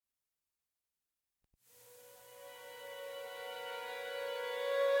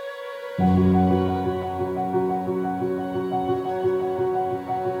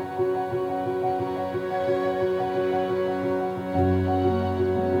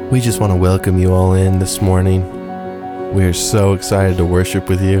We just want to welcome you all in this morning. We are so excited to worship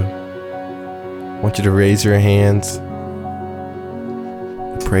with you. I want you to raise your hands.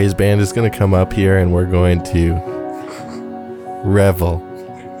 The praise band is going to come up here and we're going to revel.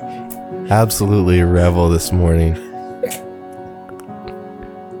 Absolutely revel this morning.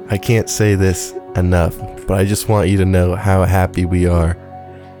 I can't say this enough, but I just want you to know how happy we are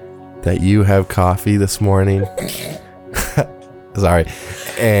that you have coffee this morning. Sorry.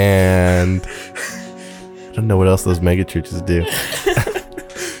 And I don't know what else those mega churches do.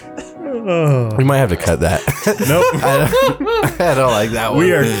 We might have to cut that. Nope. I don't like that one.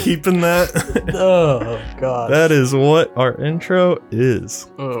 We are keeping that. Oh, God. That is what our intro is.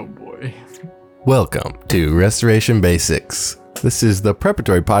 Oh, boy. Welcome to Restoration Basics. This is the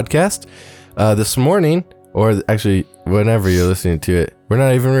preparatory podcast. This morning, or actually whenever you're listening to it, we're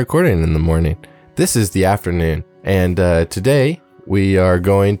not even recording in the morning. This is the afternoon. And today we are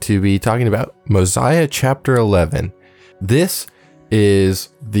going to be talking about Mosiah chapter 11. This is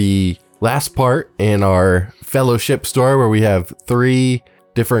the last part in our fellowship story where we have three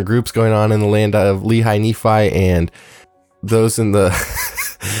different groups going on in the land of Lehi, Nephi, and those in the...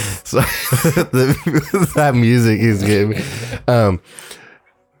 that music is getting me.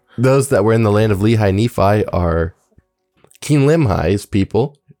 Those that were in the land of Lehi, Nephi are King Limhi's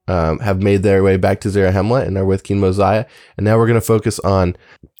people. Have made their way back to Zarahemla and are with King Mosiah. And now we're going to focus on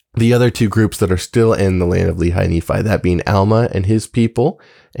the other two groups that are still in the land of Lehi Nephi, that being Alma and his people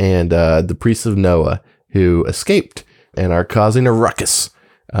and the priests of Noah who escaped and are causing a ruckus,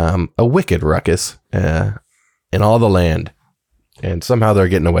 a wicked ruckus in all the land. And somehow they're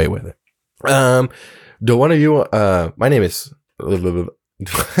getting away with it. Do one of you, my name is, for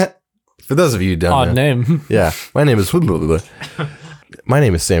those of you who don't Odd know, name. yeah, my name is My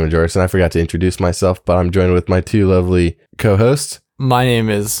name is Sam Joris, and I forgot to introduce myself, but I'm joined with my two lovely co-hosts. My name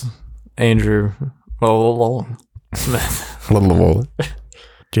is Andrew Smith.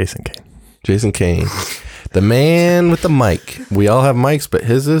 Jason Kane. Jason Kane, the man with the mic. We all have mics, but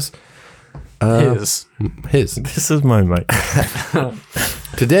his is his. This is my mic.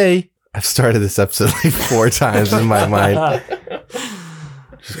 Today, I've started this episode like 4 times in my mind.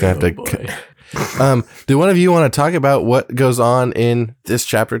 Just gonna have to. Do one of you want to talk about what goes on in this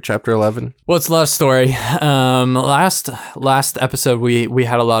chapter 11? Well, it's a lot of story. Last episode we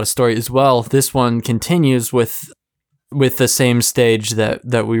had a lot of story as well. This one continues with the same stage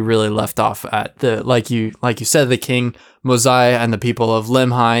that we really left off at. The like you said, the king Mosiah and the people of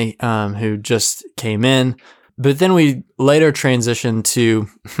Limhi who just came in. But then we later transitioned to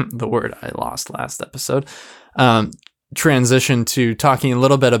the word I lost last episode. Transition to talking a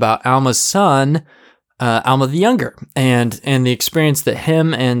little bit about Alma's son, Alma the Younger, and the experience that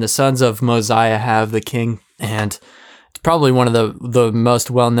him and the sons of Mosiah have, the king, and it's probably one of the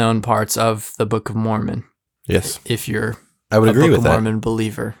most well-known parts of the Book of Mormon. Yes, if you're I would agree Book with of that. Mormon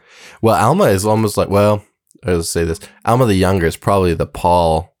believer. Well, Alma is almost like, well, I'll say this: Alma the Younger is probably the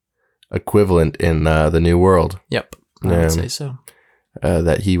Paul equivalent in the New World. Yep, I would say so.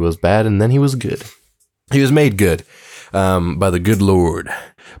 That he was bad and then he was good. He was made good. By the good Lord.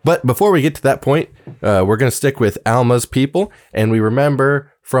 But before we get to that point, we're going to stick with Alma's people. And we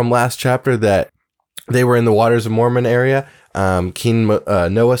remember from last chapter that they were in the Waters of Mormon area. King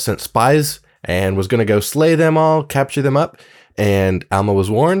Noah sent spies and was going to go slay them all, capture them up. And Alma was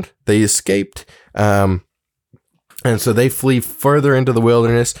warned. They escaped. And so they flee further into the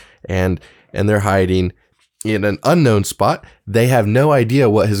wilderness and they're hiding in an unknown spot. They have no idea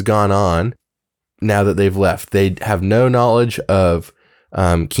what has gone on. Now that they've left, they have no knowledge of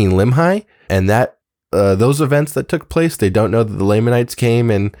King Limhi and that those events that took place. They don't know that the Lamanites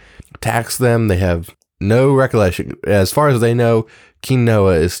came and taxed them. They have no recollection. As far as they know, King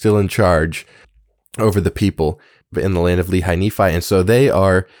Noah is still in charge over the people in the land of Lehi Nephi, and so they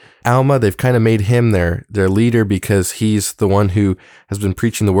are Alma. They've kind of made him their leader because he's the one who has been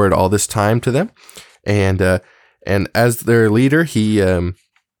preaching the word all this time to them, and as their leader,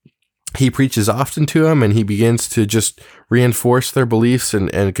 he preaches often to them, and he begins to just reinforce their beliefs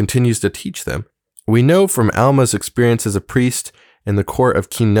and continues to teach them. We know from Alma's experience as a priest in the court of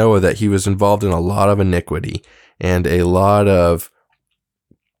King Noah that he was involved in a lot of iniquity and a lot of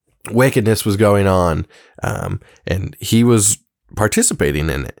wickedness was going on, and he was participating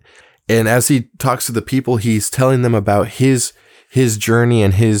in it. And as he talks to the people, he's telling them about his journey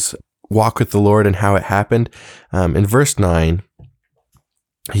and his walk with the Lord and how it happened. In verse 9,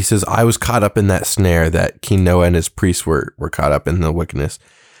 he says, I was caught up in that snare that King Noah and his priests were caught up in the wickedness.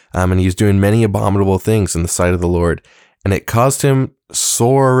 And he was doing many abominable things in the sight of the Lord. And it caused him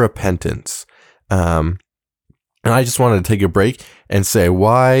sore repentance. And I just wanted to take a break and say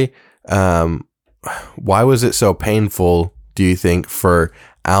why was it so painful, do you think, for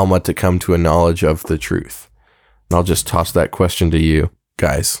Alma to come to a knowledge of the truth? And I'll just toss that question to you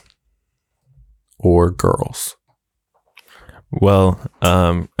guys or girls. Well,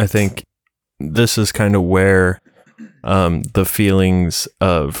 I think this is kind of where the feelings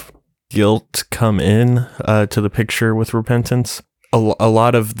of guilt come in to the picture with repentance. A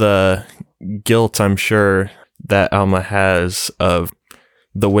lot of the guilt, I'm sure, that Alma has of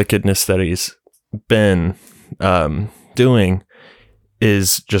the wickedness that he's been doing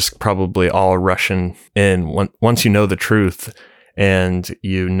is just probably all rushing in. Once you know the truth and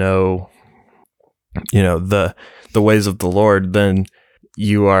you know the ways of the Lord, then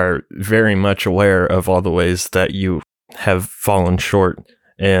you are very much aware of all the ways that you have fallen short,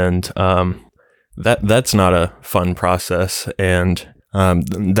 and that's not a fun process, and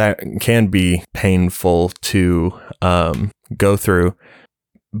that can be painful to go through.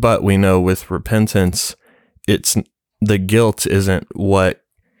 But we know with repentance, it's the guilt isn't what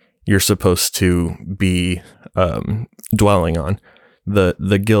you're supposed to be dwelling on.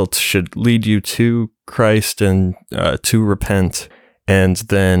 The guilt should lead you to Christ and to repent, and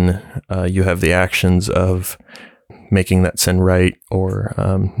then you have the actions of making that sin right, or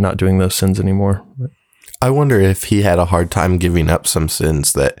not doing those sins anymore. I wonder if he had a hard time giving up some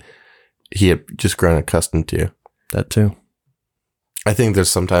sins that he had just grown accustomed to. That too. I think there's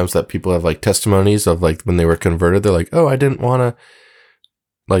sometimes that people have like testimonies of like when they were converted, they're like, oh, I didn't want to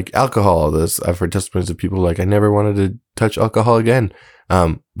like alcohol. I've heard testimonies of people like, I never wanted to touch alcohol again.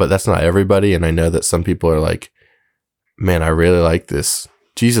 But that's not everybody. And I know that some people are like, man, I really like this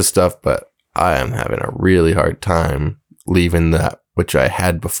Jesus stuff, but I am having a really hard time leaving that which I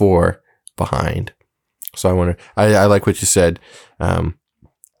had before behind. So I wonder, I like what you said,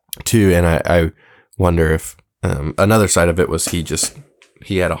 too. And I wonder if, another side of it was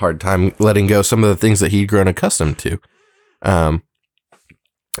he had a hard time letting go some of the things that he'd grown accustomed to. And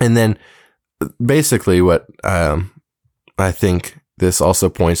then basically what, I think this also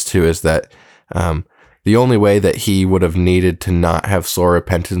points to is that, the only way that he would have needed to not have sore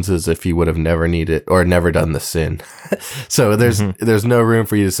repentance is if he would have never needed or never done the sin. So there's no room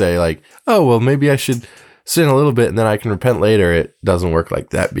for you to say like, oh, well, maybe I should sin a little bit and then I can repent later. It doesn't work like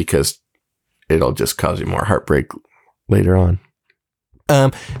that because it'll just cause you more heartbreak later on.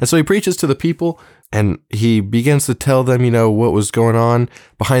 And so he preaches to the people and he begins to tell them, what was going on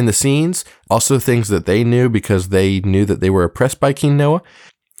behind the scenes. Also things that they knew because they knew that they were oppressed by King Noah.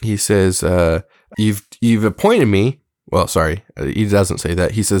 He says, You've appointed me. Well, sorry, he doesn't say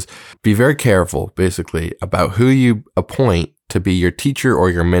that. He says, be very careful, basically, about who you appoint to be your teacher or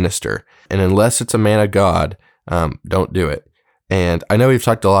your minister. And unless it's a man of God, don't do it. And I know we've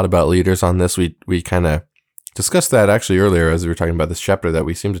talked a lot about leaders on this. We kind of discussed that actually earlier as we were talking about this chapter, that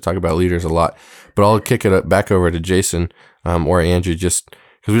we seem to talk about leaders a lot. But I'll kick it back over to Jason or Andrew, just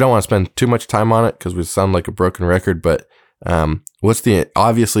because we don't want to spend too much time on it because we sound like a broken record. But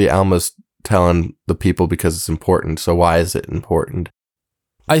obviously Alma's telling the people because it's important. So why is it important?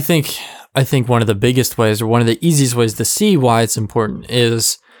 I think one of the biggest ways, or one of the easiest ways to see why it's important,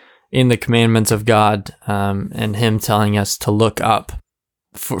 is in the commandments of God, and Him telling us to look up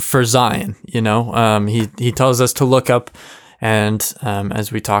for Zion. He tells us to look up, and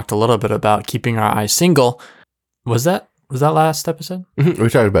as we talked a little bit about keeping our eyes single, was that last episode? We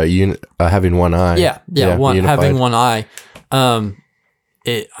talked about having one eye. Having one eye.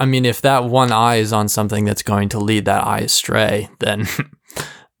 If that one eye is on something that's going to lead that eye astray, then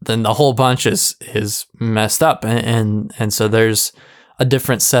the whole bunch is messed up, and so there's a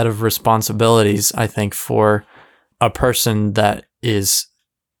different set of responsibilities, I think, for a person that is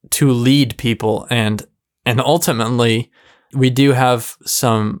to lead people, and ultimately we do have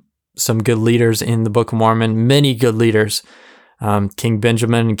some good leaders in the Book of Mormon, many good leaders. King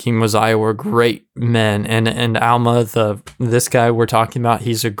Benjamin and King Mosiah were great men, and Alma, this guy we're talking about,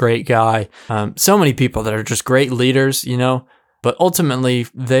 he's a great guy. So many people that are just great leaders, but ultimately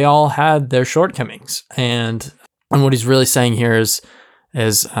they all had their shortcomings. And what he's really saying here is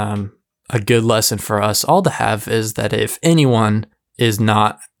a good lesson for us all to have, is that if anyone is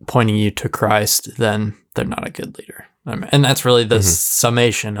not pointing you to Christ, then they're not a good leader. And that's really the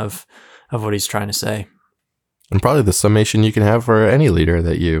summation of what he's trying to say. And probably the summation you can have for any leader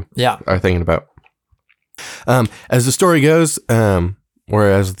that you are thinking about. As the story goes, or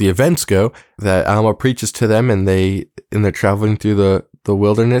as the events go, that Alma preaches to them, and they're traveling through the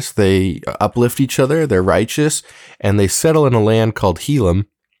wilderness, they uplift each other, they're righteous, and they settle in a land called Helam.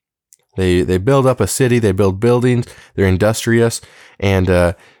 They build up a city, they build buildings, they're industrious,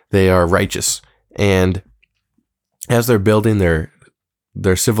 and they are righteous. And as they're building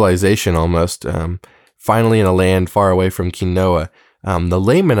their civilization almost, finally in a land far away from King Noah, the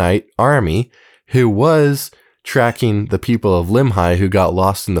Lamanite army, who was tracking the people of Limhi who got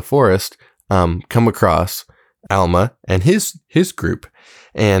lost in the forest, come across Alma and his group.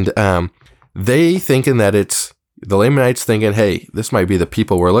 And they thinking that it's the Lamanites thinking, hey, this might be the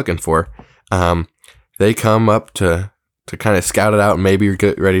people we're looking for. They come up to kind of scout it out and maybe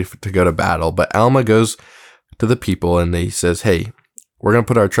get ready to go to battle. But Alma goes to the people and he says, hey, we're going to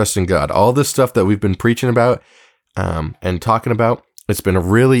put our trust in God. All this stuff that we've been preaching about and talking about, it's been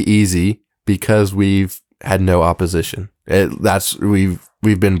really easy because we've had no opposition. We've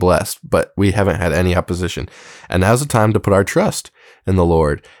been blessed, but we haven't had any opposition. And now's the time to put our trust in the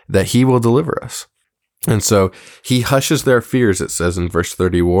Lord, that he will deliver us. And so he hushes their fears, it says in verse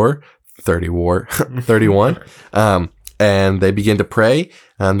 31. And they begin to pray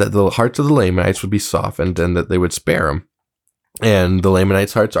that the hearts of the Lamanites would be softened and that they would spare them. And the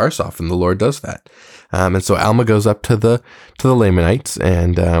Lamanites' hearts are softened. The Lord does that. And so Alma goes up to the Lamanites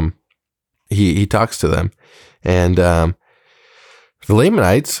and he talks to them. And the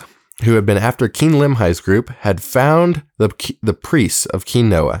Lamanites, who had been after King Limhi's group, had found the priests of King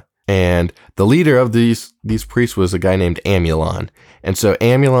Noah. And the leader of these priests was a guy named Amulon. And so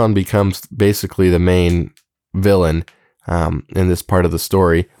Amulon becomes basically the main villain in this part of the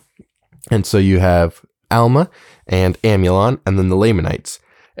story. And so you have Alma and Amulon and then the Lamanites.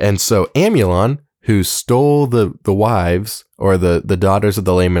 And so Amulon, who stole the wives or the daughters of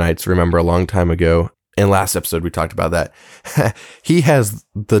the Lamanites, remember a long time ago, in last episode we talked about that, he has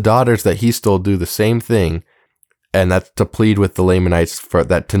the daughters that he stole do the same thing, and that's to plead with the Lamanites for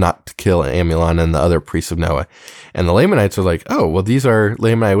that to not kill Amulon and the other priests of Noah. And the Lamanites are like, oh, well, these are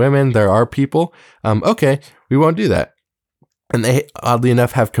Lamanite women, they're our people. Okay, we won't do that. And they, oddly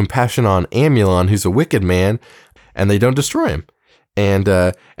enough, have compassion on Amulon, who's a wicked man, and they don't destroy him. And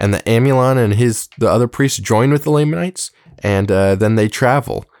the Amulon and the other priests join with the Lamanites, and then they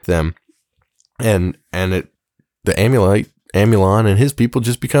travel them. And the Amulon and his people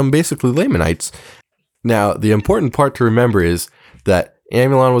just become basically Lamanites. Now, the important part to remember is that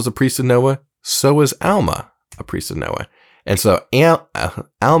Amulon was a priest of Noah, so was Alma a priest of Noah. And so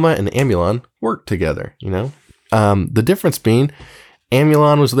Alma and Amulon worked together, you know? The difference being,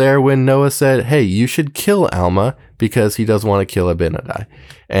 Amulon was there when Noah said, hey, you should kill Alma because he doesn't want to kill Abinadi.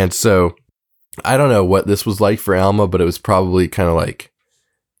 And so I don't know what this was like for Alma, but it was probably kind of like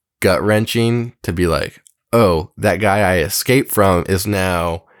gut-wrenching to be like, oh, that guy I escaped from is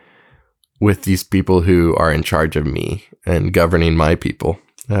now with these people who are in charge of me and governing my people.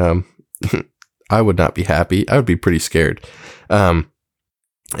 I would not be happy. I would be pretty scared. And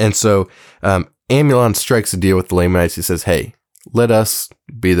so Amulon strikes a deal with the Lamanites. He says, hey, let us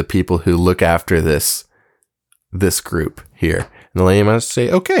be the people who look after this group here. And the Lamanites say,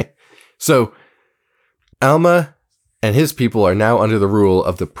 okay. So Alma and his people are now under the rule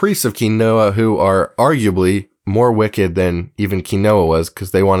of the priests of King Noah, who are arguably more wicked than even King Noah was,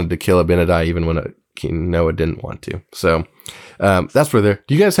 because they wanted to kill Abinadi even when King Noah didn't want to. So that's where they're.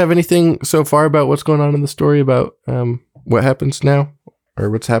 Do you guys have anything so far about what's going on in the story about what happens now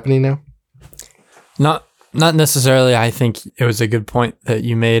or what's happening now? Not necessarily. I think it was a good point that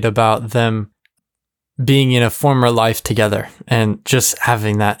you made about them being in a former life together and just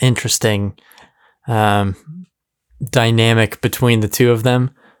having that interesting dynamic between the two of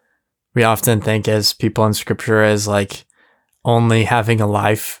them. We often think as people in scripture as like only having a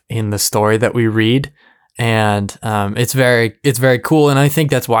life in the story that we read. And it's very cool. And I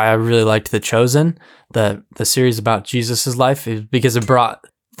think that's why I really liked The Chosen, the series about Jesus's life, is because it brought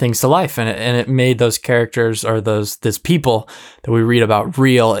things to life and it made those characters or this people that we read about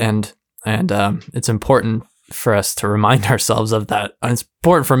real. And it's important for us to remind ourselves of that. And it's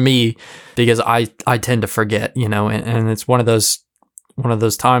important for me because I tend to forget, you know, and it's one of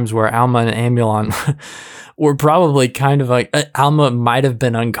those times where Alma and Amulon were probably kind of like, Alma might have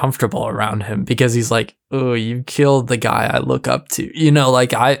been uncomfortable around him because he's like, oh, you killed the guy I look up to, you know,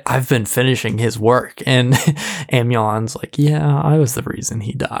 like I've been finishing his work. And Amulon's like, yeah, I was the reason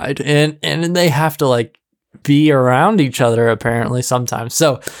he died. And they have to like be around each other apparently sometimes.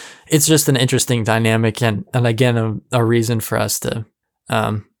 So it's just an interesting dynamic and again, a reason for us to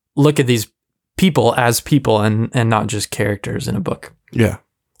look at these people as people and not just characters in a book. Yeah.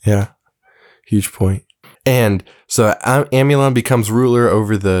 Huge point. And so Amulon becomes ruler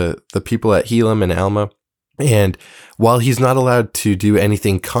over the people at Helam and Alma. And while he's not allowed to do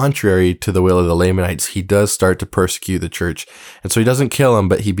anything contrary to the will of the Lamanites, he does start to persecute the church. And so he doesn't kill them,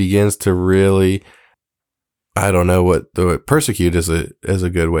 but he begins to really I don't know what the persecute is a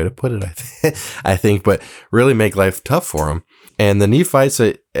good way to put it. I think, but really make life tough for them. And the Nephites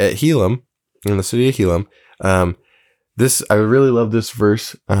at Helam, in the city of Helam, I really love this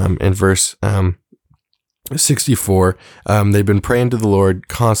verse. In verse 64, they've been praying to the Lord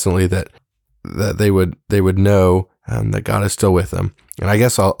constantly that they would know that God is still with them. And I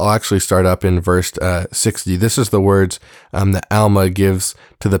guess I'll actually start up in verse 60. This is the words that Alma gives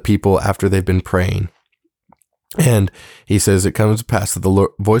to the people after they've been praying. And he says, "It comes to pass that the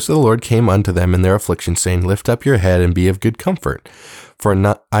voice of the Lord came unto them in their affliction, saying, Lift up your head and be of good comfort. For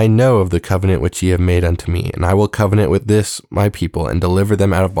I know of the covenant which ye have made unto me, and I will covenant with this my people, and deliver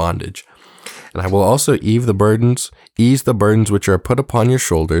them out of bondage. And I will also ease the burdens which are put upon your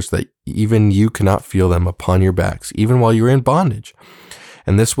shoulders, that even you cannot feel them upon your backs, even while you are in bondage.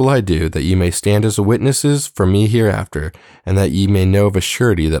 And this will I do, that ye may stand as witnesses for me hereafter, and that ye may know of a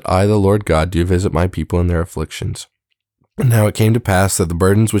surety that I, the Lord God, do visit my people in their afflictions. And now it came to pass that the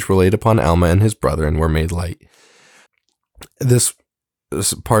burdens which were laid upon Alma and his brethren were made light." This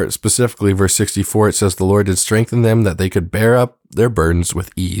part specifically, verse 64, it says, "The Lord did strengthen them that they could bear up their burdens with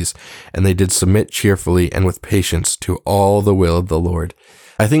ease, and they did submit cheerfully and with patience to all the will of the Lord."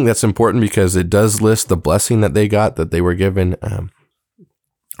 I think that's important because it does list the blessing that they got, that they were given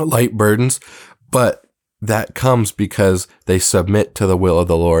light burdens, but that comes because they submit to the will of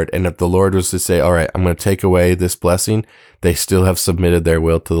the Lord. And if the Lord was to say, all right, I'm going to take away this blessing, they still have submitted their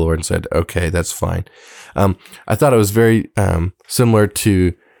will to the Lord and said, okay, that's fine. I thought it was very similar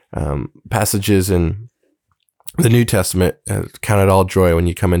to passages in the New Testament, count it all joy when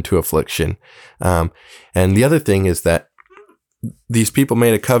you come into affliction. And the other thing is that these people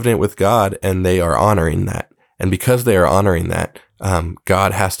made a covenant with God and they are honoring that. And because they are honoring that,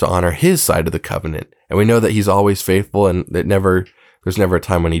 God has to honor his side of the covenant. And we know that he's always faithful, and there's never a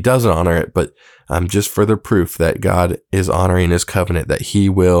time when he doesn't honor it, but just further proof that God is honoring his covenant, that he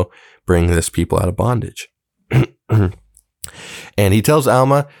will bring this people out of bondage. And he tells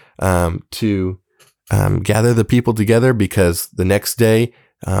Alma to gather the people together because the next day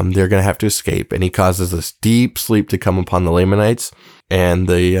they're going to have to escape. And he causes this deep sleep to come upon the Lamanites, and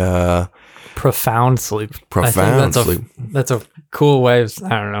the profound sleep. Profound sleep. That's a cool way of, I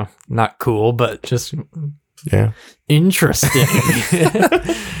don't know, not cool, but just interesting.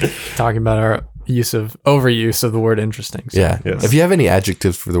 Talking about our overuse of the word interesting. So. Yeah. Yes. If you have any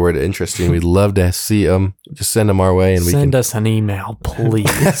adjectives for the word interesting, we'd love to see them. Just send them our way, and send us an email, please.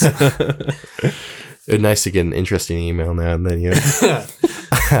 It's nice to get an interesting email now and then.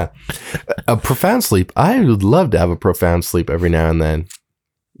 A profound sleep. I would love to have a profound sleep every now and then.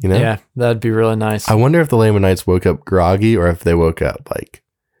 You know? Yeah, that'd be really nice. I wonder if the Lamanites woke up groggy, or if they woke up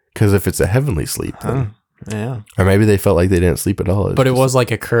because if it's a heavenny sleep, then, yeah, or maybe they felt like they didn't sleep at all. But it was like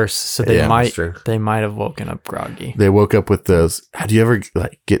a curse, so they might have woken up groggy. They woke up with those. Do you ever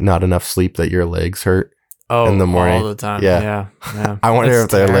get not enough sleep that your legs hurt? In the morning, all the time. Yeah. I wonder if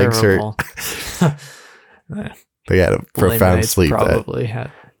their legs hurt. They had a profound Lamanites sleep. Probably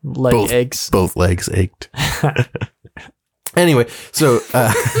had leg aches. Both legs ached. Anyway, so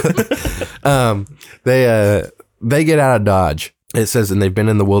they get out of Dodge. It says, and they've been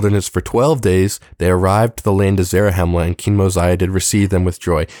in the wilderness for 12 days. They arrived to the land of Zarahemla, and King Mosiah did receive them with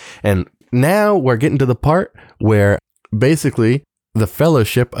joy. And now we're getting to the part where basically the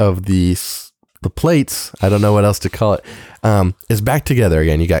fellowship of the plates, I don't know what else to call it, is back together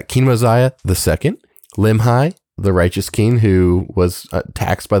again. You got King Mosiah II, Limhi, the righteous king who was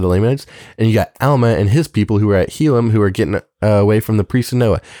taxed by the Lamanites, and you got Alma and his people who are at Helam, who are getting away from the priests of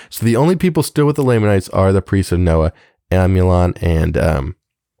Noah. So the only people still with the Lamanites are the priests of Noah, Amulon, and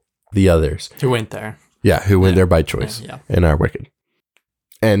the others. Who went there. Yeah, who went there by choice and are wicked.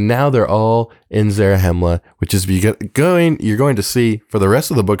 And now they're all in Zarahemla, which is you're going to see for the rest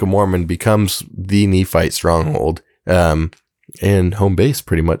of the Book of Mormon becomes the Nephite stronghold and home base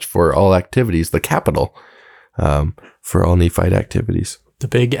pretty much for all activities, the capital. For all Nephite activities. The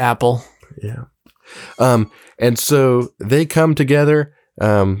Big Apple. Yeah. And so they come together.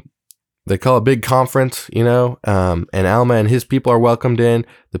 They call a big conference, and Alma and his people are welcomed in.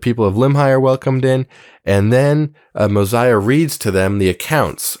 The people of Limhi are welcomed in. And then Mosiah reads to them the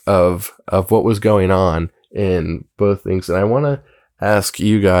accounts of what was going on in both things. And I want to ask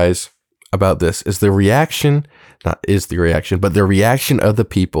you guys about this. But the reaction of the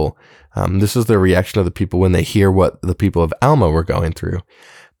people. This is the reaction of the people when they hear what the people of Alma were going through.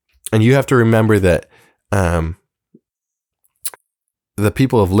 And you have to remember that the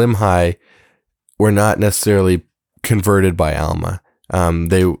people of Limhi were not necessarily converted by Alma.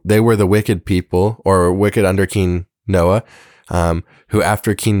 They were the wicked people, or wicked under King Noah, who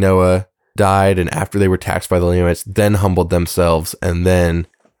after King Noah died, and after they were taxed by the Lamanites, then humbled themselves and then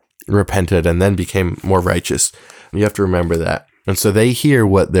repented and then became more righteous. You have to remember that. And so they hear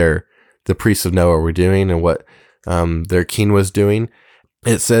what the priests of Noah were doing and what their king was doing.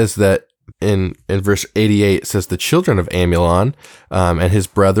 It says that in verse 88, it says the children of Amulon and his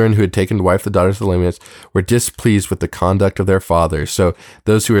brethren who had taken to wife the daughters of the Lamanites were displeased with the conduct of their fathers. So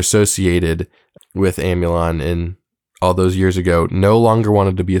those who were associated with Amulon in all those years ago no longer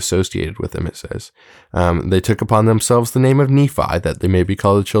wanted to be associated with him, it says. They took upon themselves the name of Nephi, that they may be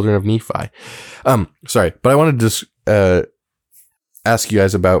called the children of Nephi. Sorry, but I wanted to just ask you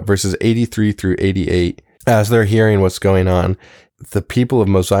guys about verses 83 through 88. As they're hearing what's going on, the people of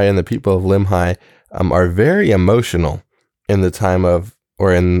Mosiah and the people of Limhi are very emotional in the time of,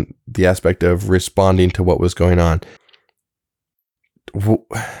 or in the aspect of responding to what was going on.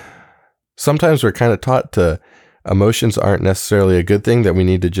 Sometimes we're kind of taught to emotions aren't necessarily a good thing, that we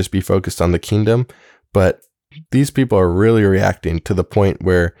need to just be focused on the kingdom. But these people are really reacting to the point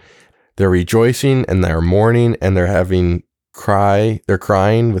where they're rejoicing and they're mourning and they're they're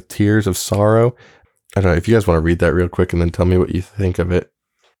crying with tears of sorrow. I don't know if you guys want to read that real quick and then tell me what you think of it.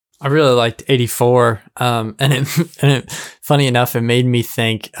 I really liked 84. And it, funny enough, it made me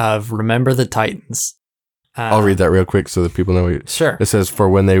think of Remember the Titans. I'll read that real quick so that people know. Sure. It says, for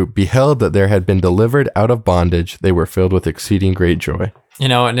when they beheld that there had been delivered out of bondage, they were filled with exceeding great joy.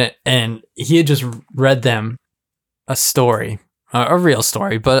 And he had just read them a story, a real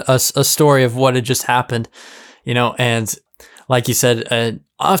story, but a story of what had just happened, and like you said,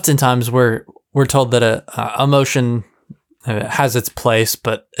 oftentimes we're told that a emotion has its place,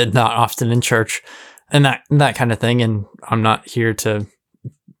 but not often in church and that kind of thing. And I'm not here to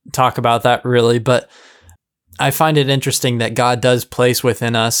talk about that really, but I find it interesting that God does place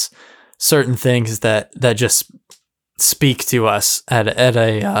within us certain things that just speak to us at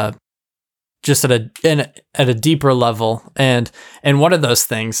a deeper level. And one of those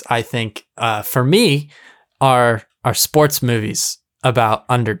things, I think, for me are sports movies about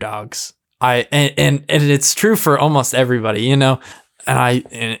underdogs. And it's true for almost everybody, and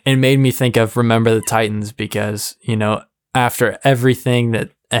it made me think of Remember the Titans because, after everything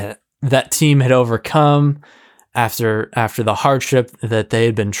that team had overcome, after the hardship that they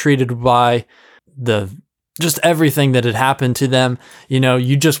had been treated by, just everything that had happened to them,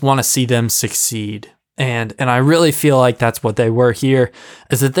 you just want to see them succeed. And I really feel like that's what they were here,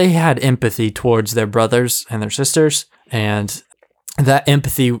 is that they had empathy towards their brothers and their sisters, and that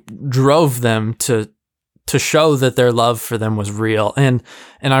empathy drove them to show that their love for them was real. And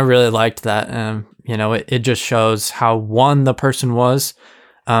I really liked that. It just shows how one the person was,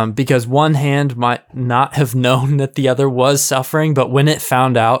 because one hand might not have known that the other was suffering, but when it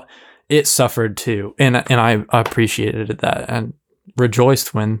found out, it suffered too. And I appreciated that and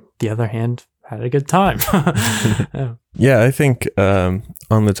rejoiced when the other hand had a good time. Yeah, I think on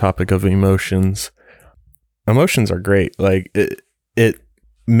the topic of emotions are great. Like it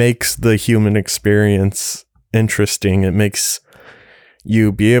makes the human experience interesting. It makes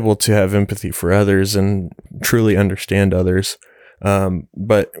you be able to have empathy for others and truly understand others.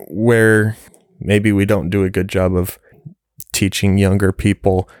 But where maybe we don't do a good job of teaching younger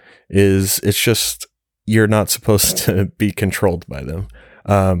people is it's just you're not supposed to be controlled by them,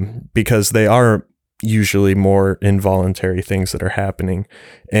 because they are usually more involuntary things that are happening.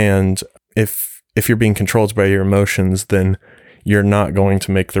 And if you're being controlled by your emotions, then you're not going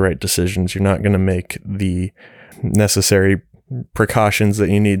to make the right decisions. You're not going to make the necessary precautions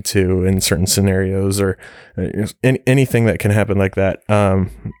that you need to in certain scenarios, or anything that can happen like that.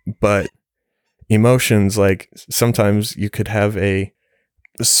 But emotions, like sometimes you could have a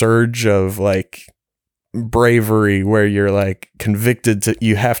surge of like bravery where you're like convicted to,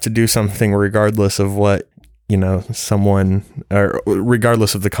 you have to do something regardless of what, someone, or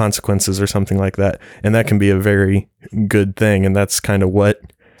regardless of the consequences or something like that. And that can be a very good thing. And that's kind of what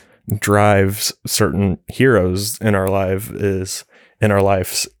drives certain heroes in our lives,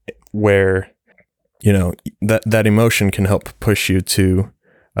 where, that emotion can help push you to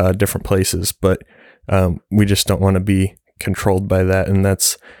different places, but we just don't want to be controlled by that. And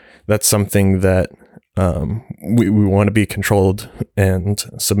that's something that we want to be controlled and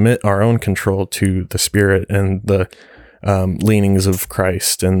submit our own control to the Spirit and the leanings of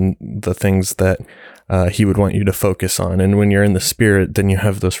Christ and the things that he would want you to focus on. And when you're in the Spirit, then you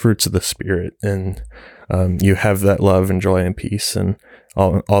have those fruits of the Spirit, and you have that love and joy and peace and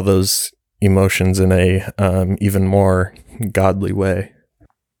all those emotions in a even more godly way.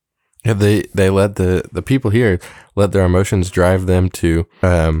 Yeah, they let the people here let their emotions drive them to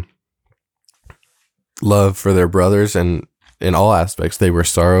love for their brothers, and in all aspects. They were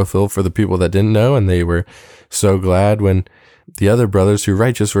sorrowful for the people that didn't know, and they were so glad when the other brothers who were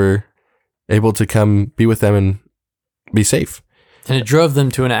righteous were able to come be with them and be safe. And it drove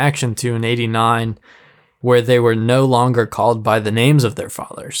them to an action too in 89 where they were no longer called by the names of their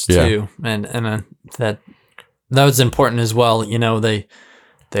fathers too. And that was important as well. You know, they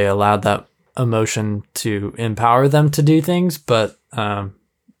allowed that emotion to empower them to do things, but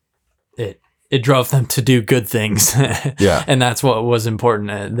it drove them to do good things. Yeah. And that's what was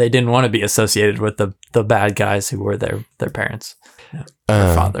important. They didn't want to be associated with the bad guys who were their parents,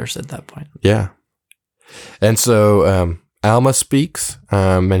 their fathers at that point. Yeah. And so Alma speaks,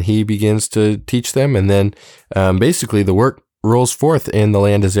 and he begins to teach them. And then basically the work rolls forth in the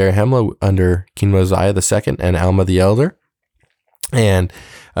land of Zarahemla under King Mosiah II and Alma the Elder. And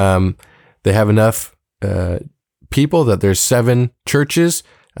they have enough people that there's 7 churches.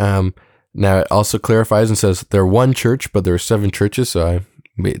 Now it also clarifies and says they're one church, but there are 7 churches. So I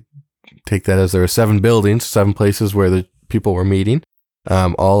may take that as there are 7 buildings, 7 places where the people were meeting,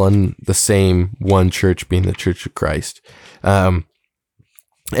 all in the same one church, being the Church of Christ. And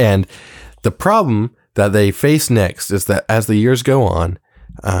the problem that they face next is that as the years go on,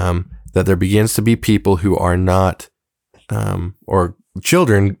 that there begins to be people who are not, or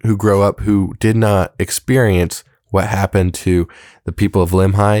children who grow up who did not experience what happened to the people of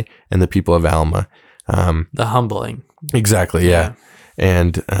Limhi and the people of Alma. The humbling. Exactly, yeah.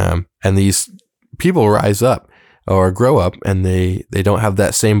 And these people rise up or grow up, and they don't have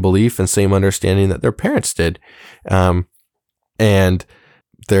that same belief and same understanding that their parents did. And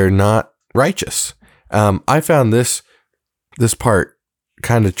they're not righteous. I found this part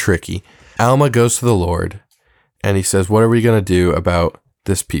kind of tricky. Alma goes to the Lord, and he says, what are we going to do about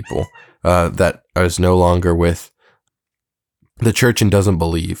this people that is no longer with the church and doesn't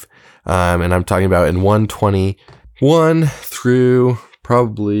believe? And I'm talking about in 121 through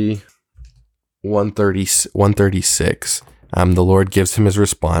probably 136. The Lord gives him his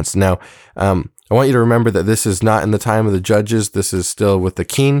response. Now, I want you to remember that this is not in the time of the judges. This is still with the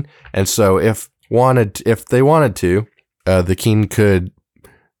king. And so if they wanted to, the king could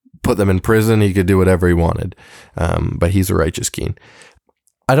put them in prison. He could do whatever he wanted. But he's a righteous king.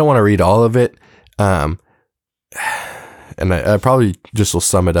 I don't want to read all of it. And I probably just will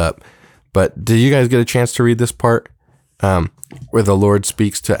sum it up. But did you guys get a chance to read this part where the Lord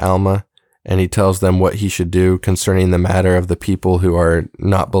speaks to Alma and he tells them what he should do concerning the matter of the people who are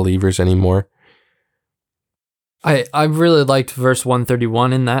not believers anymore? I really liked verse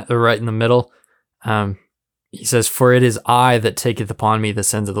 131 in that, or right in the middle. He says, for it is I that taketh upon me the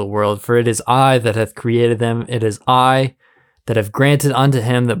sins of the world, for it is I that hath created them. It is I that have granted unto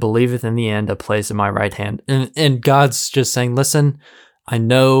him that believeth in the end a place in my right hand. And God's just saying, listen, I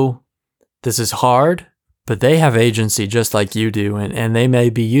know this is hard, but they have agency just like you do, and they may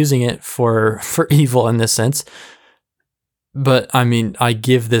be using it for evil in this sense. But I mean, I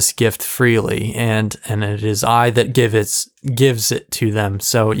give this gift freely, and it is I that gives it to them.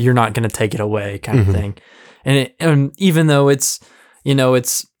 So you're not going to take it away, kind of thing. And even though it's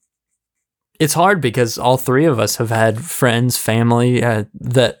hard because all 3 of us have had friends, family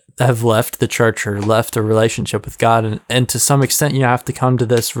that have left the church or left a relationship with God, and to some extent, you have to come to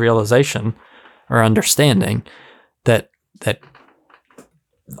this realization or understanding that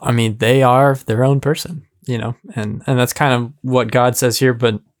I mean, they are their own person. And that's kind of what God says here,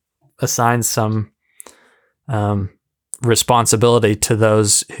 but assigns some responsibility to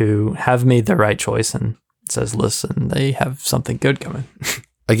those who have made the right choice, and says, listen, they have something good coming.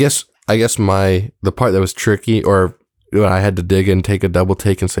 I guess the part that was tricky, or when I had to dig and take a double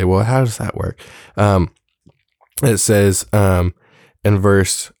take and say, well, how does that work? It says in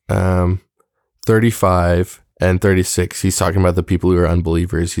verse 35 and 36, he's talking about the people who are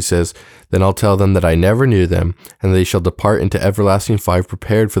unbelievers. He says, then I'll tell them that I never knew them, and they shall depart into everlasting fire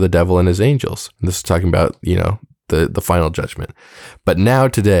prepared for the devil and his angels. And this is talking about, the final judgment. But now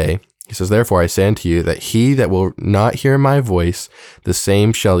today, he says, therefore I say unto you that he that will not hear my voice, the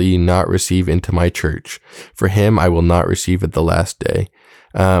same shall ye not receive into my church. For him I will not receive at the last day.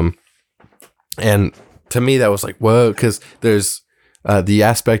 And to me that was like, whoa, because there's the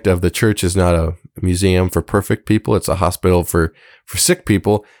aspect of the church is not a museum for perfect people. It's a hospital for sick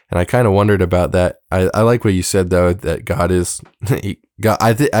people. And I kind of wondered about that. I like what you said, though, that God is, I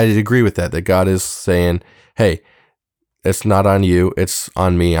agree with that God is saying, hey, it's not on you, it's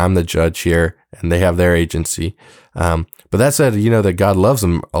on me. I'm the judge here, and they have their agency. But that said, that God loves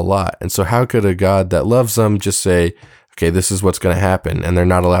them a lot. And so how could a God that loves them just say, okay, this is what's going to happen, and they're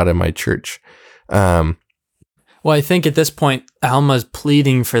not allowed in my church? Well, I think at this point, Alma's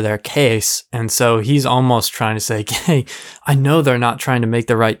pleading for their case. And so he's almost trying to say, hey, I know they're not trying to make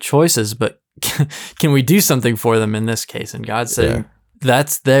the right choices, but can we do something for them in this case? And God's saying,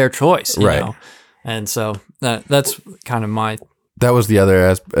 that's their choice, you know? And so that's kind of my... That was the other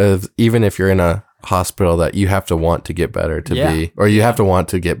aspect. Even if you're in a hospital, that you have to want to get better to be, or you have to want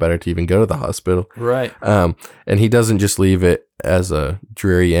to get better to even go to the hospital. Right. And he doesn't just leave it as a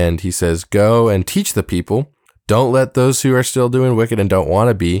dreary end. He says, go and teach the people. Don't let those who are still doing wicked and don't want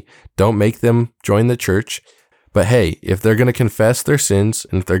to be, don't make them join the church. But hey, if they're going to confess their sins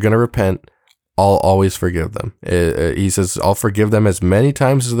and if they're going to repent, I'll always forgive them. He says, I'll forgive them as many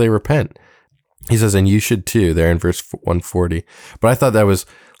times as they repent. He says, and you should too, there in verse 140. But I thought that was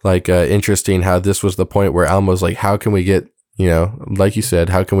like interesting how this was the point where Alma was like, how can we get, like you said,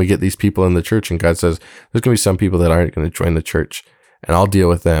 how can we get these people in the church? And God says, there's going to be some people that aren't going to join the church and I'll deal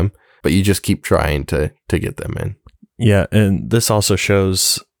with them. But you just keep trying to get them in. Yeah, and this also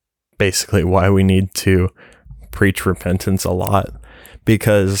shows basically why we need to preach repentance a lot.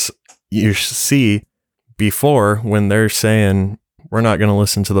 Because you see, before, when they're saying, we're not going to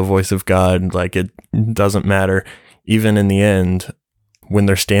listen to the voice of God, like it doesn't matter, even in the end, when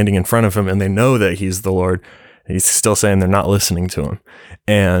they're standing in front of him and they know that he's the Lord, he's still saying they're not listening to him.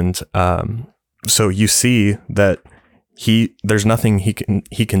 And so you see that there's nothing he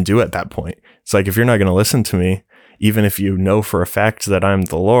can do at that point. It's like, if you're not going to listen to me, even if you know for a fact that I'm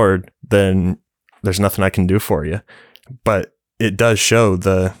the Lord, then there's nothing I can do for you. But it does show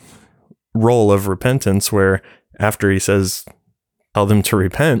the role of repentance, where after he says, tell them to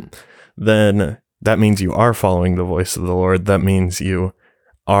repent, then that means you are following the voice of the Lord. That means you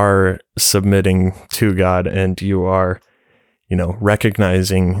are submitting to God and you are,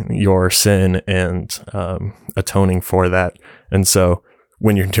 recognizing your sin and atoning for that. And so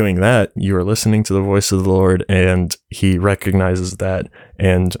when you're doing that, you are listening to the voice of the Lord and he recognizes that.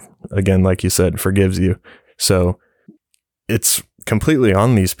 And again, like you said, forgives you. So it's completely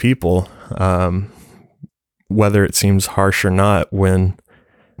on these people, whether it seems harsh or not, when,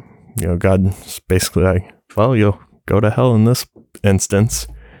 God's basically like, well, you'll go to hell in this instance.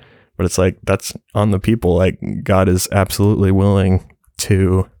 But it's like, that's on the people. Like, God is absolutely willing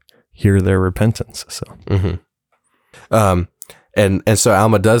to hear their repentance. So, and so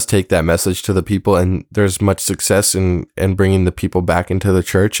Alma does take that message to the people, and there's much success in bringing the people back into the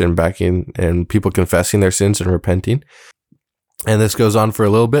church and and people confessing their sins and repenting. And this goes on for a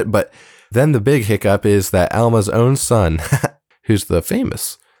little bit, but then the big hiccup is that Alma's own son, who's the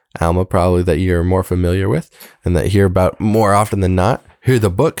famous Alma, probably that you're more familiar with and that you hear about more often than not, who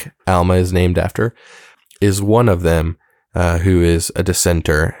the book Alma is named after, is one of them, who is a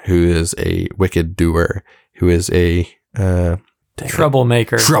dissenter, who is a wicked doer, who is a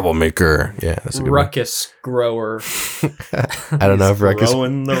troublemaker. Yeah, that's a good ruckus grower. I don't know if ruckus.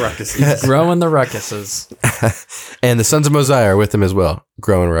 Growing the ruckuses. Growing the ruckuses. And the sons of Mosiah are with him as well,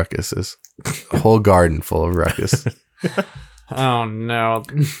 growing ruckuses. A whole garden full of ruckus. Oh, no.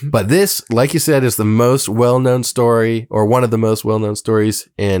 But this, like you said, is the most well-known story, or one of the most well-known stories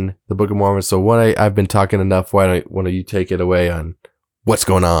in the Book of Mormon. So I've been talking enough. Why don't you take it away on what's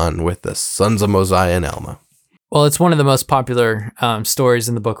going on with the sons of Mosiah and Alma? Well, it's one of the most popular stories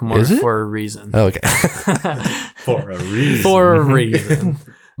in the Book of Mormon for a reason. Oh, okay. For a reason. For a reason.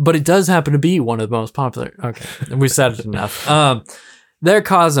 But it does happen to be one of the most popular. Okay, we said it enough. They're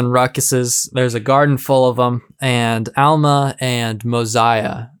causing ruckuses. There's a garden full of them, and Alma and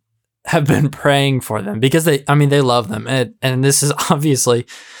Mosiah have been praying for them because they love them. And this is obviously,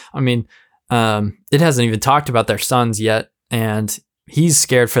 it hasn't even talked about their sons yet. And he's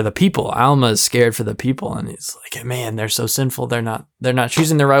scared for the people. Alma is scared for the people. And he's like, man, they're so sinful. They're not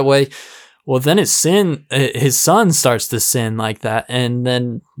choosing the right way. Well, then his son starts to sin like that. And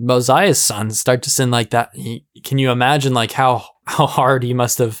then Mosiah's sons start to sin like that. Can you imagine like how hard he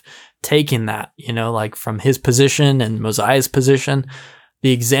must have taken that, like from his position and Mosiah's position,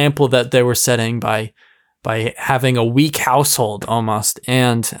 the example that they were setting by having a weak household almost.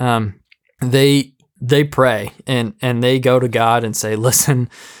 And they pray and they go to God and say, listen,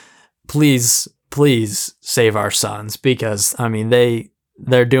 please save our sons, because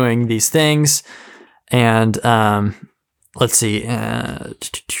they're doing these things. And let's see.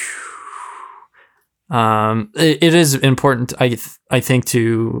 It is important, I think,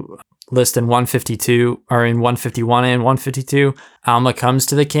 to list in 152 or in 151 and 152. Alma comes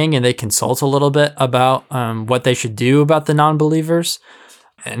to the king and they consult a little bit about what they should do about the non-believers.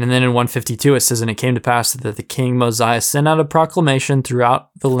 And then in 152 it says, and it came to pass that the king Mosiah sent out a proclamation throughout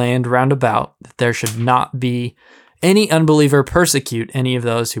the land round about that there should not be any unbeliever persecute any of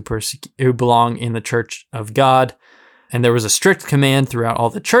those who belong in the church of God. And there was a strict command throughout all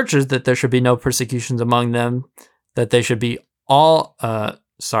the churches that there should be no persecutions among them, that they should be that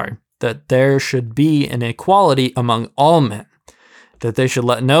there should be an equality among all men, that they should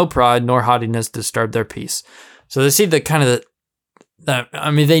let no pride nor haughtiness disturb their peace. So they see the kind of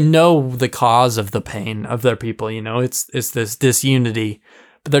they know the cause of the pain of their people. It's this disunity,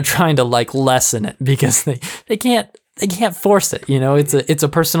 but they're trying to lessen it because they can't force it. It's a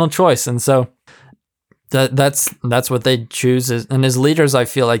personal choice, and so that's what they choose. And as leaders, I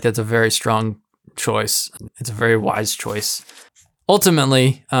feel like that's a very strong choice. It's a very wise choice.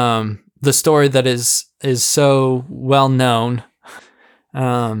 Ultimately, the story that is so well known,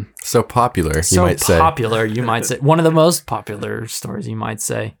 so popular, you might say, one of the most popular stories, you might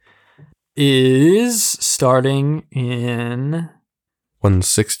say, is starting in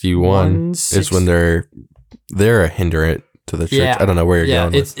 161 is when they're a hindrance to the church. Yeah, I don't know where you're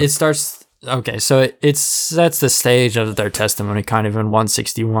going with it. It starts. Okay, so it sets the stage of their testimony kind of in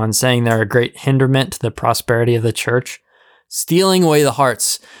 161, saying they're a great hinderment to the prosperity of the church, stealing away the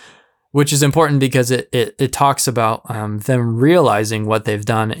hearts, which is important because it talks about them realizing what they've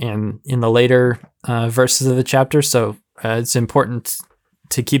done in the later verses of the chapter. So it's important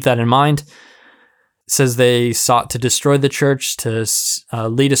to keep that in mind. It says they sought to destroy the church, to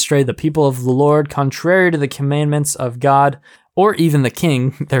lead astray the people of the Lord, contrary to the commandments of God, or even the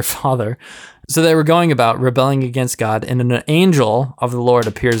king, their father. So they were going about rebelling against God, and an angel of the Lord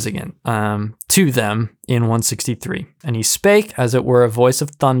appears again to them in 163. And he spake, as it were a voice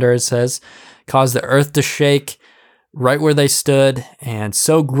of thunder, it says, caused the earth to shake right where they stood, and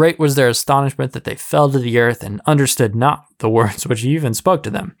so great was their astonishment that they fell to the earth and understood not the words which he even spoke to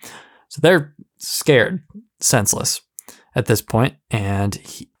them. So they're scared, senseless at this point, and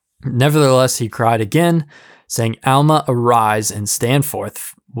nevertheless he cried again, saying, Alma, arise and stand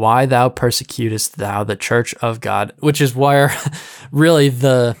forth. Why thou persecutest thou the church of God? Which is where really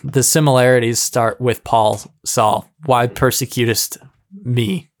the similarities start with Saul. Why persecutest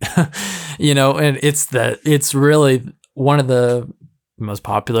me? And it's really one of the most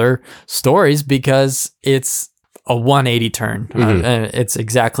popular stories because it's a 180 turn. And it's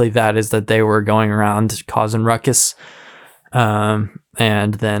exactly that, is that they were going around causing ruckus. And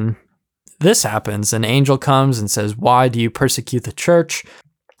then this happens. An angel comes and says, why do you persecute the church?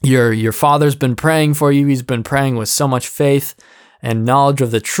 Your father's been praying for you. He's been praying with so much faith and knowledge of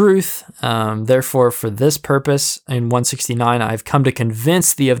the truth. Therefore, for this purpose, in 169, I've come to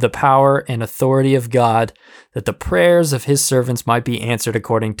convince thee of the power and authority of God, that the prayers of his servants might be answered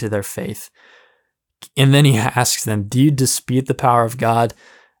according to their faith. And then he asks them, do you dispute the power of God?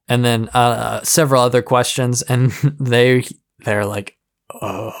 And then several other questions. And they're like,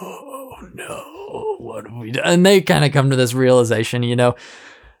 oh, no, what have we done? And they kind of come to this realization,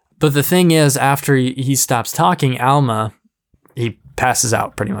 But the thing is, after he stops talking, Alma, he passes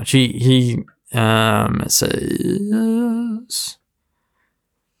out pretty much. It says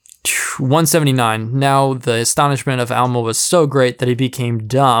 179. Now the astonishment of Alma was so great that he became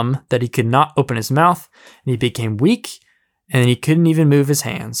dumb, that he could not open his mouth, and he became weak, and he couldn't even move his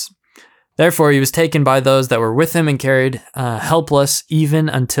hands. Therefore, he was taken by those that were with him and carried helpless, even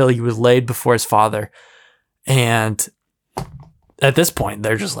until he was laid before his father. And at this point,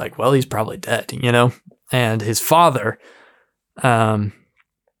 they're just like, well, he's probably dead, And his father,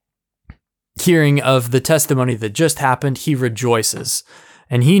 hearing of the testimony that just happened, he rejoices.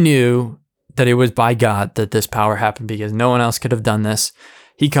 And he knew that it was by God that this power happened, because no one else could have done this.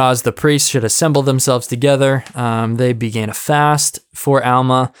 He caused the priests should assemble themselves together. They began a fast for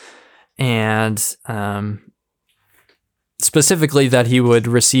Alma, and specifically that he would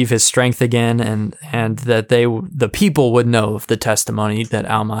receive his strength again, and that the people would know of the testimony that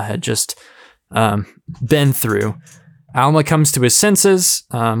Alma had just been through. Alma comes to his senses.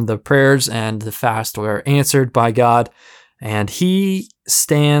 The prayers and the fast were answered by God, and he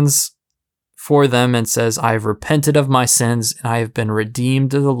stands for them and says, I have repented of my sins, and I have been redeemed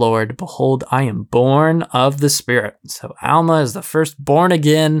to the Lord. Behold, I am born of the Spirit. So Alma is the first born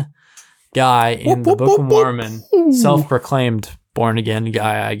again guy in the Book of Mormon, self-proclaimed born again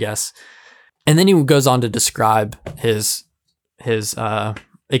guy, I guess. And then he goes on to describe his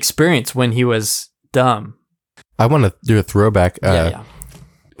experience when he was dumb. I want to do a throwback.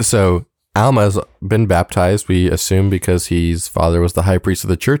 So Alma's been baptized, we assume, because his father was the high priest of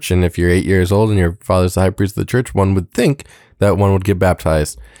the church. And if you're 8 years old and your father's the high priest of the church, one would think that one would get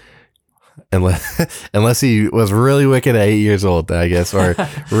baptized. Unless he was really wicked at 8 years old, I guess, or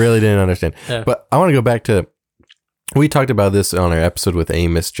really didn't understand. Yeah. But I want to go back to, we talked about this on our episode with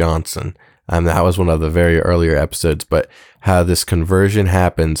Amos Johnson, That was one of the very earlier episodes, but how this conversion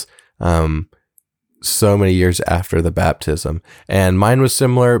happens so many years after the baptism. And mine was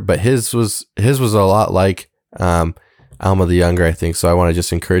similar, but his was a lot like Alma the Younger, I think. So I want to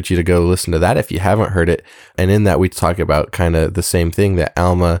just encourage you to go listen to that if you haven't heard it. And in that, we talk about kind of the same thing, that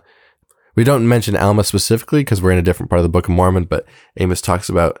Alma, we don't mention Alma specifically because we're in a different part of the Book of Mormon, but Amos talks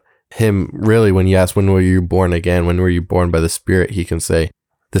about him really when you ask, when were you born again? When were you born by the Spirit? He can say,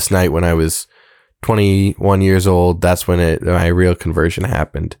 this night when I was 21 years old, that's when my real conversion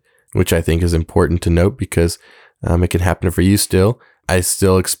happened, which I think is important to note because it can happen for you still. I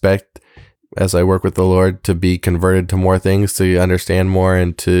still expect, as I work with the Lord, to be converted to more things, to understand more,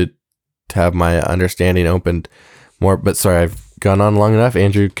 and to have my understanding opened more. But sorry, I've gone on long enough.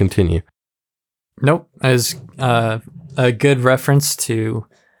 Andrew, continue. Nope. As a good reference to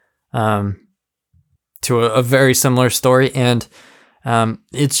a very similar story. And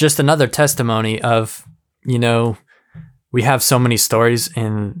it's just another testimony of, we have so many stories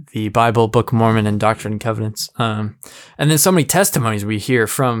in the Bible, Book of Mormon, and Doctrine and Covenants. And then so many testimonies we hear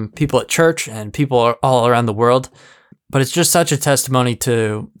from people at church and people all around the world. But it's just such a testimony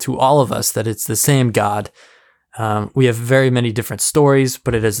to all of us that it's the same God. We have very many different stories,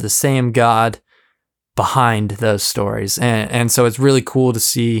 but it is the same God behind those stories. And so it's really cool to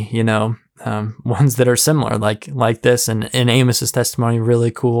see, ones that are similar, like this, and Amos's testimony,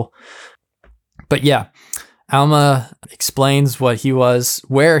 really cool. But yeah, Alma explains where he was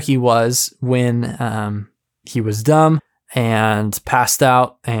when he was dumb and passed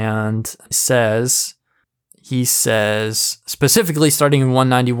out, and he says, specifically starting in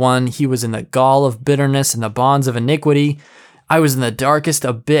 191, he was in the gall of bitterness and the bonds of iniquity. I was in the darkest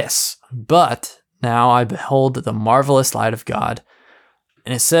abyss, but now I behold the marvelous light of God.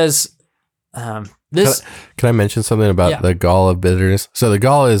 And it says, this. Can I mention something about the gall of bitterness? So the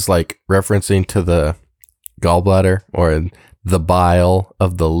gall is like referencing to the gallbladder or the bile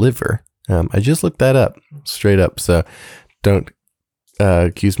of the liver. I just looked that up straight up. So don't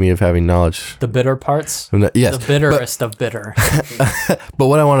accuse me of having knowledge. The bitter parts? Yes. The bitterest of bitter. But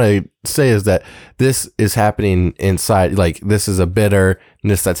what I want to say is that this is happening inside, like this is a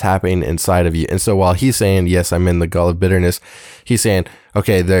bitterness that's happening inside of you. And so while he's saying, yes, I'm in the gall of bitterness, he's saying,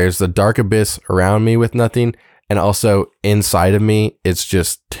 okay, there's the dark abyss around me with nothing. And also inside of me, it's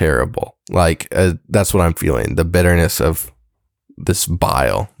just terrible. Like that's what I'm feeling. The bitterness of this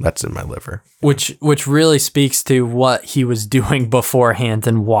bile that's in my liver. Which really speaks to what he was doing beforehand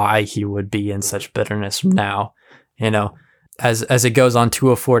and why he would be in such bitterness now. As it goes on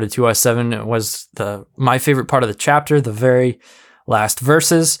 204 to 207, it was my favorite part of the chapter, the very last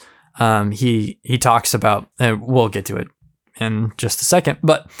verses. He talks about, and we'll get to it in just a second,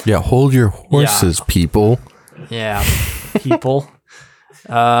 but yeah, hold your horses, people. Yeah, people.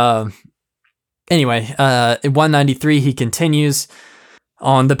 Anyway, in 193, he continues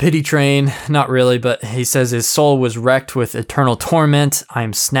on the pity train. Not really, but he says his soul was wrecked with eternal torment. I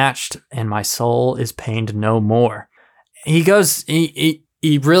am snatched, and my soul is pained no more. He goes, he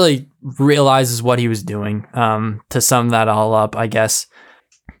really realizes what he was doing, to sum that all up, I guess.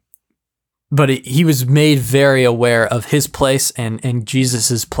 But he was made very aware of his place and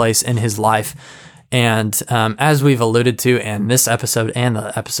Jesus's place in his life. And as we've alluded to in this episode and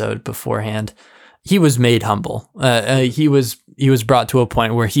the episode beforehand, he was made humble. He was brought to a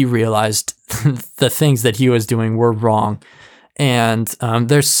point where he realized the things that he was doing were wrong. And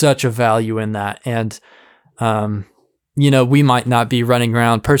there's such a value in that. And, we might not be running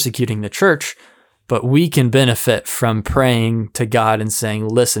around persecuting the church, but we can benefit from praying to God and saying,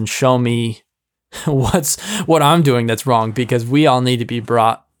 listen, show me what I'm doing that's wrong, because we all need to be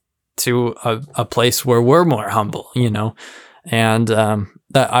brought to a place where we're more humble, and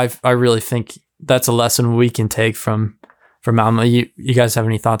that I really think that's a lesson we can take from Alma. You guys have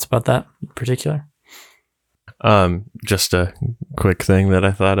any thoughts about that in particular? Just a quick thing that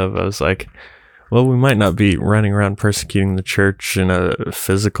I thought of. I was like, well, we might not be running around persecuting the church in a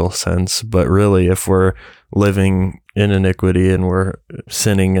physical sense, but really if we're living in iniquity and we're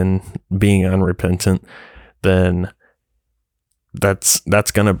sinning and being unrepentant, then that's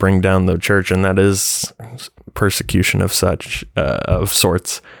going to bring down the church. And that is persecution of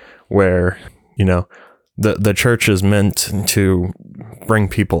sorts, where, the church is meant to bring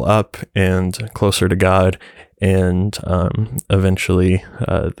people up and closer to God, and eventually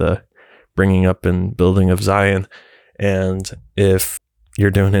the bringing up and building of Zion. And if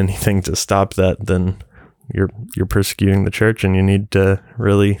you're doing anything to stop that, then you're persecuting the church, and you need to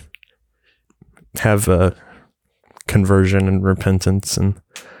really have a conversion and repentance. And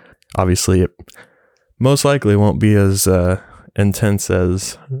obviously it most likely won't be as intense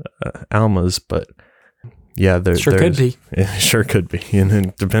as Alma's, but yeah, Sure could be. It sure could be,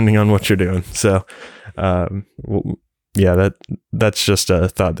 and depending on what you're doing. So, yeah, that's just a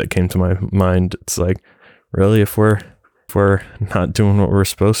thought that came to my mind. It's like, really, if we're not doing what we're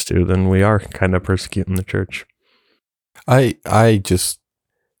supposed to, then we are kind of persecuting the church. I just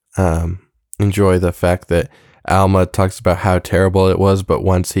enjoy the fact that Alma talks about how terrible it was, but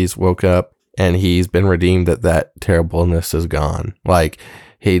once he's woke up and he's been redeemed, that terribleness is gone. Like,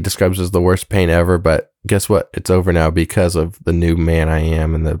 he describes it as the worst pain ever, but guess what? It's over now because of the new man I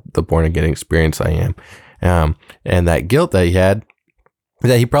am and the born again experience I am. And that guilt that he had,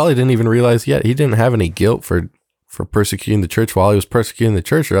 that he probably didn't even realize yet. He didn't have any guilt for persecuting the church while he was persecuting the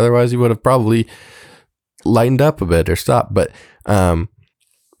church, or otherwise he would have probably lightened up a bit or stopped. But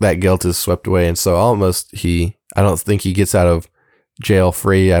that guilt is swept away, and so almost I don't think he gets out of jail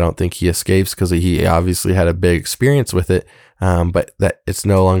free. I don't think he escapes, because he obviously had a big experience with it, but that it's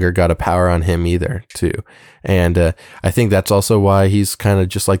no longer got a power on him either too. And I think that's also why he's kind of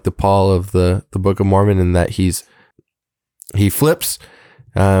just like the Paul of the Book of Mormon, in that he flips.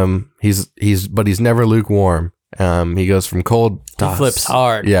 But he's never lukewarm. He goes from cold to He flips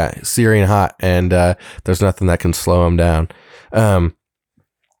hard. Yeah, searing hot, and there's nothing that can slow him down.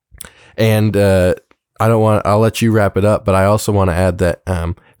 I'll let you wrap it up, but I also want to add that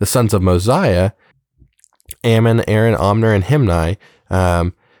the sons of Mosiah, Ammon, Aaron, Omner, and Himni,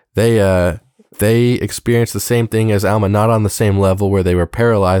 they experienced the same thing as Alma, not on the same level where they were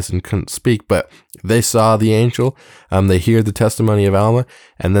paralyzed and couldn't speak, but they saw the angel, they hear the testimony of Alma,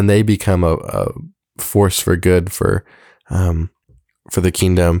 and then they become a force for good for the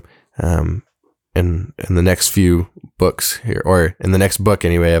kingdom in the next few books here, or in the next book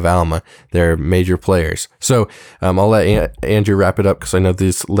anyway of Alma. They're major players. So I'll let Andrew wrap it up, because I know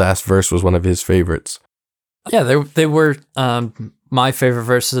this last verse was one of his favorites. Yeah, they were my favorite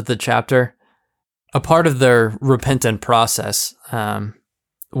verses of the chapter. A part of their repentant process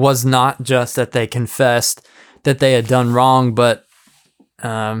was not just that they confessed that they had done wrong, but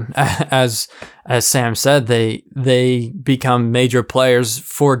as Sam said, they become major players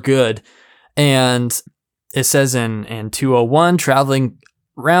for good. And it says in 201, traveling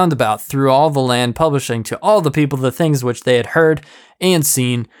roundabout through all the land, publishing to all the people the things which they had heard and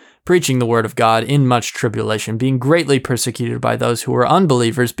seen, preaching the word of God in much tribulation, being greatly persecuted by those who were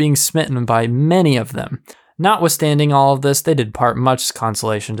unbelievers, being smitten by many of them. Notwithstanding all of this, they did impart much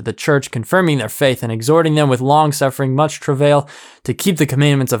consolation to the church, confirming their faith and exhorting them with long suffering, much travail, to keep the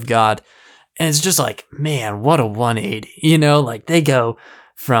commandments of God. And it's just like, man, what a 180. Like, they go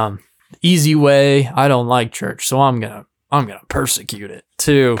from easy way, I don't like church, so I'm gonna persecute it,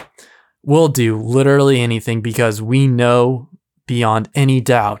 to we'll do literally anything because we know beyond any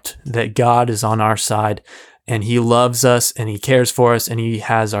doubt that God is on our side, and He loves us, and He cares for us, and He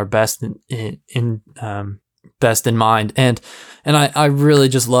has our best in mind. And I really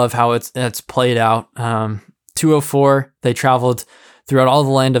just love how it's played out. 204, they traveled throughout all the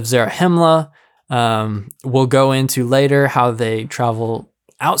land of Zarahemla. We'll go into later how they travel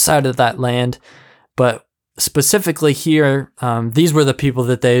outside of that land, but specifically here, these were the people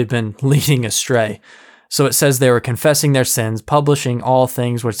that they had been leading astray. So it says they were confessing their sins, publishing all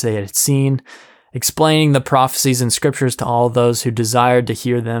things which they had seen, explaining the prophecies and scriptures to all those who desired to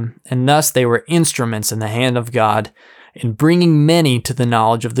hear them, and thus they were instruments in the hand of God in bringing many to the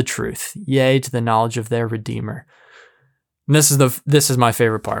knowledge of the truth, yea, to the knowledge of their Redeemer. And this is my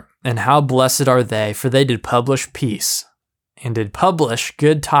favorite part. And how blessed are they, for they did publish peace, and did publish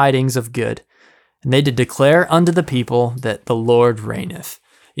good tidings of good, and they did declare unto the people that the Lord reigneth.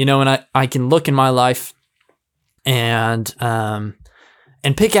 And I can look in my life and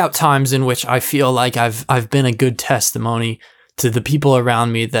pick out times in which I feel like I've been a good testimony to the people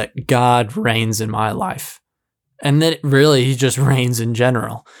around me that God reigns in my life, and that really He just reigns in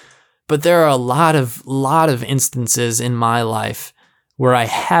general. But there are a lot of instances in my life where I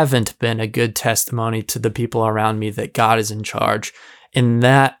haven't been a good testimony to the people around me that God is in charge, and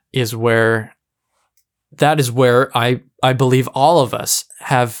that is where I believe all of us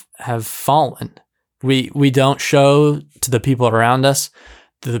have fallen. We don't show to the people around us,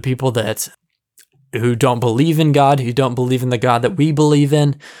 to the people who don't believe in God, who don't believe in the God that we believe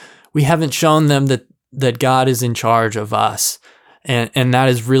in. We haven't shown them that God is in charge of us, and that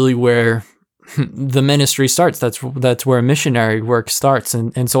is really where the ministry starts. That's where missionary work starts,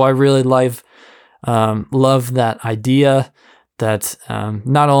 and so I really love that idea that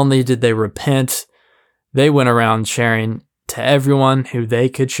not only did they repent, they went around sharing to everyone who they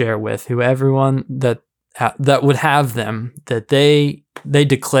could share with, everyone that would have them, that they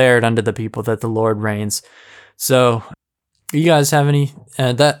declared unto the people that the Lord reigns. So You guys have any?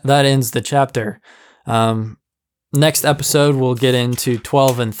 That ends the chapter. Next episode, we'll get into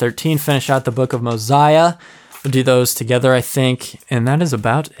 12 and 13, finish out the book of Mosiah. We'll do those together, I think. And that is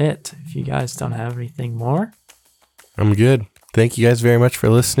about it. If you guys don't have anything more. I'm good. Thank you guys very much for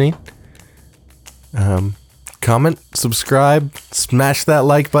listening. Comment, subscribe, smash that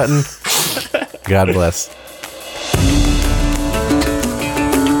like button. God bless.